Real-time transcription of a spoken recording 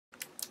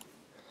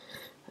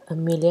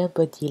Amelia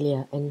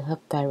Bedelia and her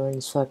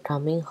parents were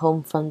coming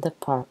home from the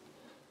park.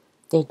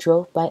 They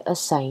drove by a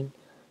sign.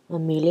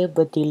 Amelia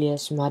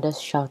Bedelia's mother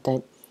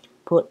shouted,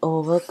 "Pull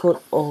over, pull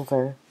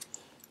over."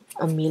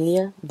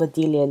 Amelia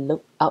Bedelia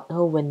looked out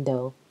her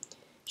window.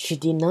 She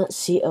did not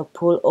see a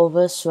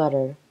pull-over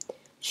sweater.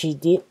 She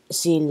did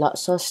see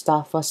lots of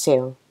stuff for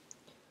sale.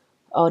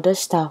 All the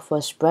stuff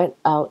was spread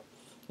out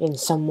in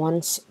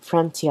someone's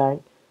front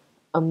yard.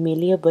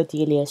 Amelia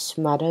Bedelia's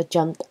mother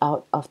jumped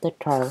out of the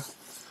car.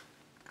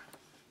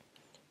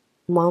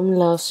 "Mom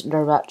loves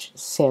garage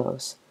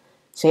sales,"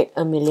 said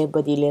Amelia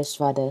Bedelia's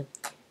father.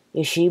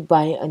 "Is she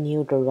buying a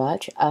new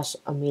garage?" asked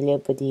Amelia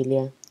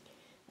Bedelia.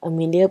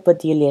 Amelia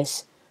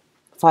Bedelia's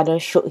father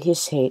shook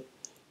his head.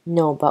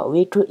 "No, but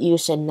we could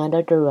use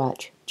another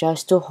garage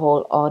just to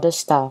hold all the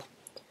stuff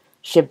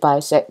she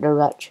buys at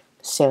garage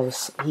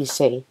sales," he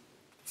said.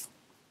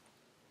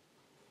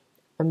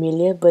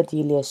 Amelia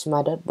Bedelia's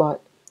mother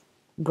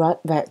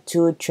brought back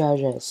two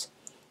treasures.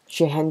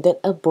 She handed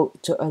a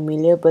book to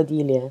Amelia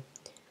Bedelia.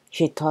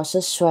 She tossed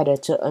a sweater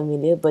to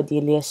Amelia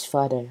Bedelia's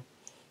father.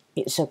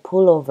 "It's a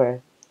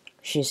pullover,"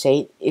 she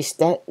said. "Is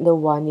that the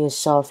one you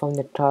saw from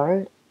the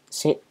car?"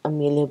 said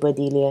Amelia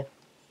Bedelia.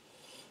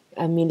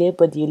 Amelia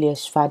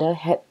Bedelia's father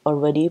had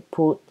already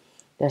put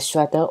the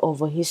sweater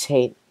over his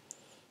head.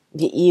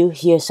 "Did you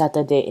hear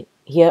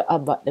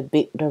about the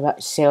big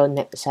garage sale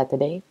next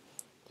Saturday?"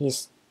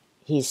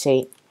 he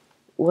said.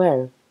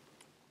 "Where?"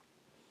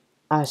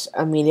 asked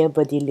Amelia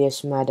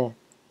Bedelia's mother.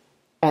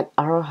 "At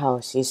our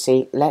house," he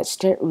said. "Let's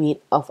get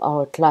rid of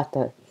our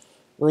clutter.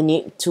 We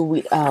need to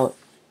weed out."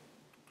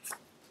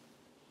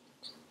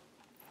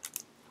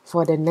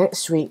 For the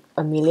next week,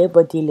 Amelia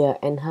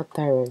Bedelia and her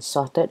parents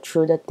sorted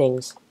through the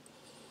things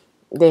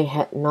they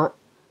had not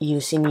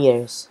used in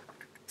years.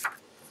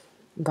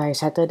 By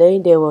Saturday,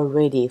 they were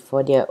ready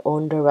for their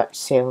own garage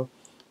sale,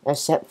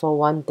 except for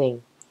one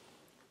thing.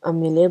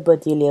 Amelia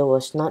Bedelia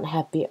was not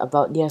happy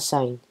about their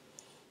sign.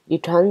 "You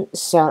can't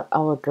sell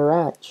our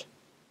garage,"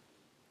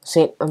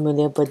 said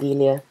Amelia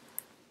Bedelia.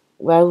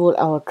 "Where would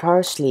our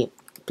car sleep?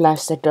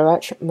 Plus, the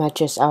garage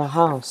matches our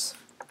house."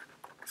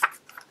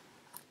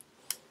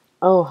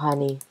 "Oh,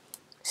 honey,"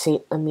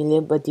 said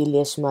Amelia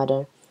Bedelia's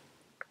mother,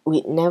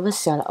 "we'd never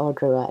sell our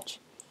garage."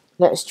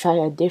 "Let's try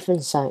a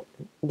different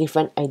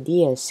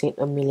idea," said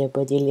Amelia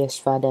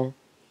Bedelia's father.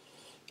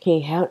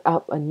 He held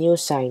up a new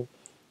sign.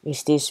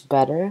 "Is this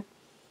better?"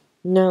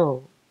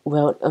 "No,"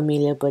 wailed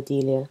Amelia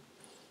Bedelia.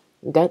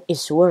 "That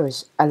is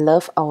worse. I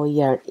love our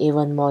yard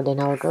even more than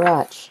our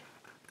garage."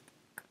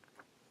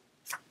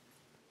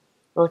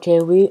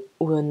 "Okay, we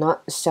will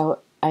not sell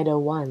either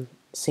one,"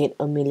 said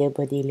Amelia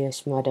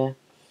Bedelia's mother.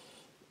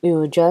 "We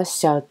will just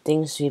sell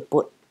things we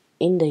put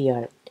in the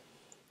yard."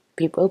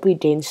 People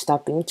began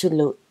stopping to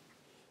look.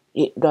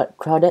 It got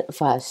crowded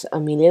fast.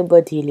 Amelia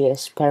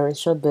Bedelia's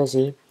parents were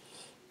busy.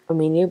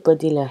 Amelia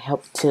Bedelia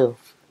helped too.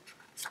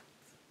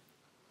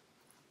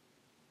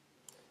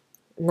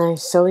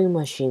 "Nice sewing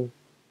machine,"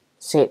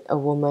 said a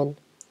woman.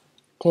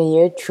 "Can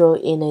you throw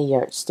in a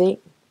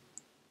yardstick?"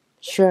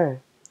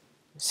 "Sure,"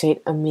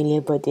 said Amelia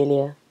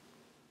Bedelia.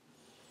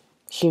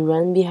 She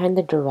ran behind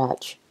the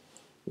garage.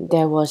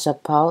 There was a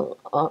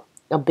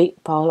big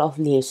pile of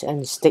leaves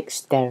and sticks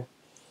there.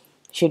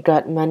 She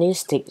got many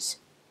sticks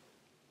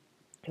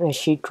as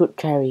she could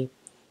carry.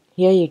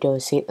 "Here you go,"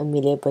 said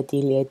Amelia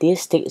Bedelia.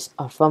 "These sticks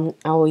are from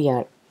our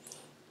yard.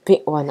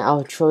 Pick one,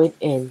 I'll throw it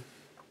in."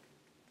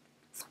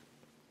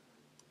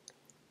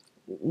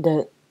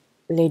 The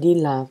lady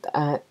laughed.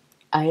 I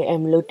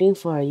am looking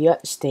for a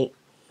yardstick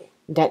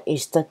that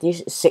is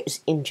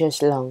 36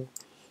 inches long."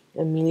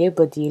 Amelia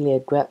Bedelia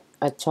grabbed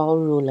a tall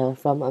ruler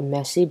from a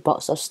messy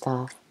box of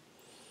stuff.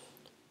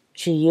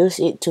 She used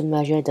it to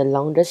measure the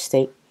longest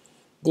stick.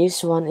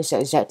 "This one is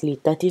exactly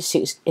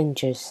 36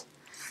 inches,"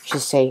 she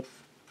said.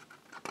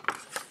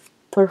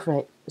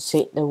 "Perfect,"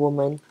 said the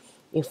woman.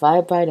 "If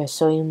I buy the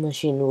sewing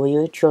machine, will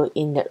you throw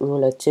in that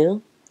ruler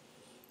too?"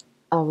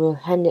 "I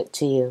will hand it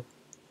to you."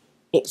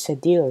 "It's a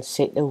deal,"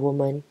 said the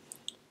woman.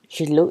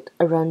 She looked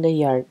around the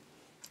yard.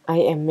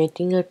 I am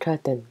making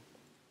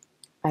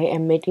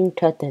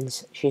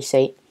curtains," she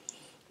said.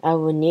 "I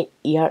will need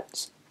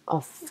yards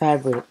of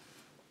fabric."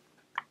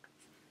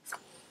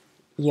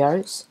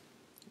 "Yards?"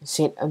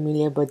 said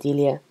Amelia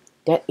Bedelia.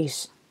 "That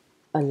is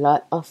a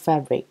lot of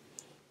fabric.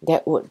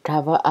 That would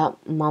cover up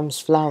Mom's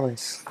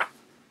flowers."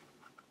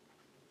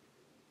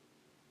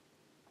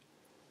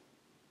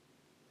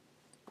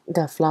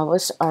 "The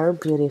flowers are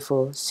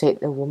beautiful," said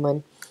the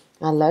woman.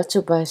 "I'd love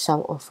to buy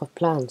some of her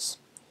plants."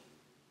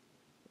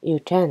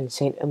 "You can,"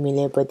 said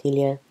Amelia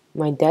Bedelia.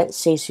 "My dad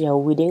says we are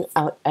weeding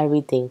out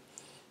everything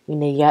in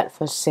the yard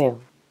for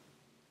sale."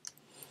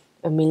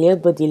 Amelia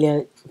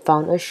Bedelia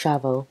found a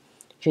shovel.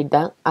 She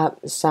dug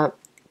up some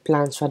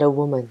plants for the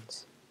woman.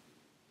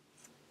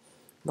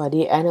 By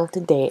the end of the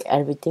day,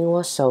 everything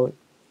was sold.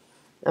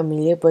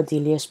 Amelia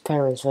Bedelia's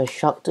parents were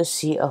shocked to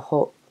see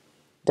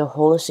the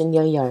holes in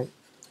their yard.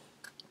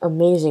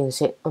 "Amazing,"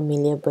 said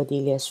Amelia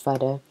Bedelia's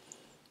father.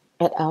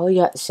 "At our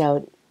yard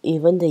sale,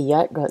 even the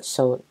yard got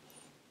sold."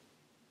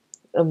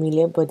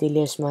 Amelia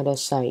Bedelia's mother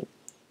sighed.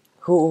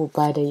 "Who will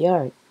buy the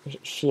yard?"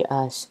 she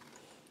asked.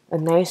 "A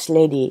nice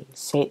lady,"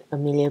 said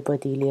Amelia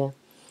Bedelia.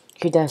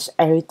 "She does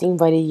everything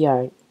by the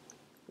yard."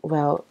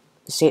 "Well,"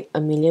 said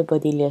Amelia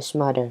Bedelia's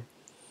mother,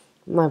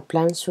 "my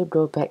plants will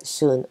grow back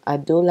soon. I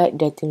do like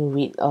getting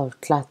rid of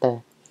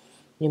clutter.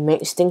 It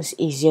makes things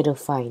easier to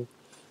find.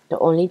 The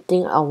only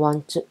thing I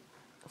want to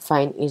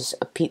find is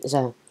a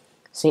pizza,"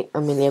 said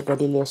Amelia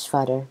Bedelia's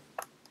father.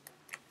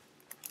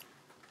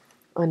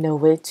 On the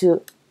way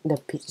to the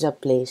pizza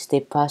place, they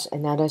passed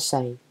another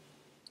sign,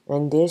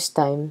 and this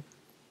time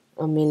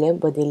Amelia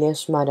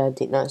Bedelia's mother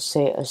did not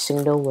say a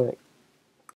single word.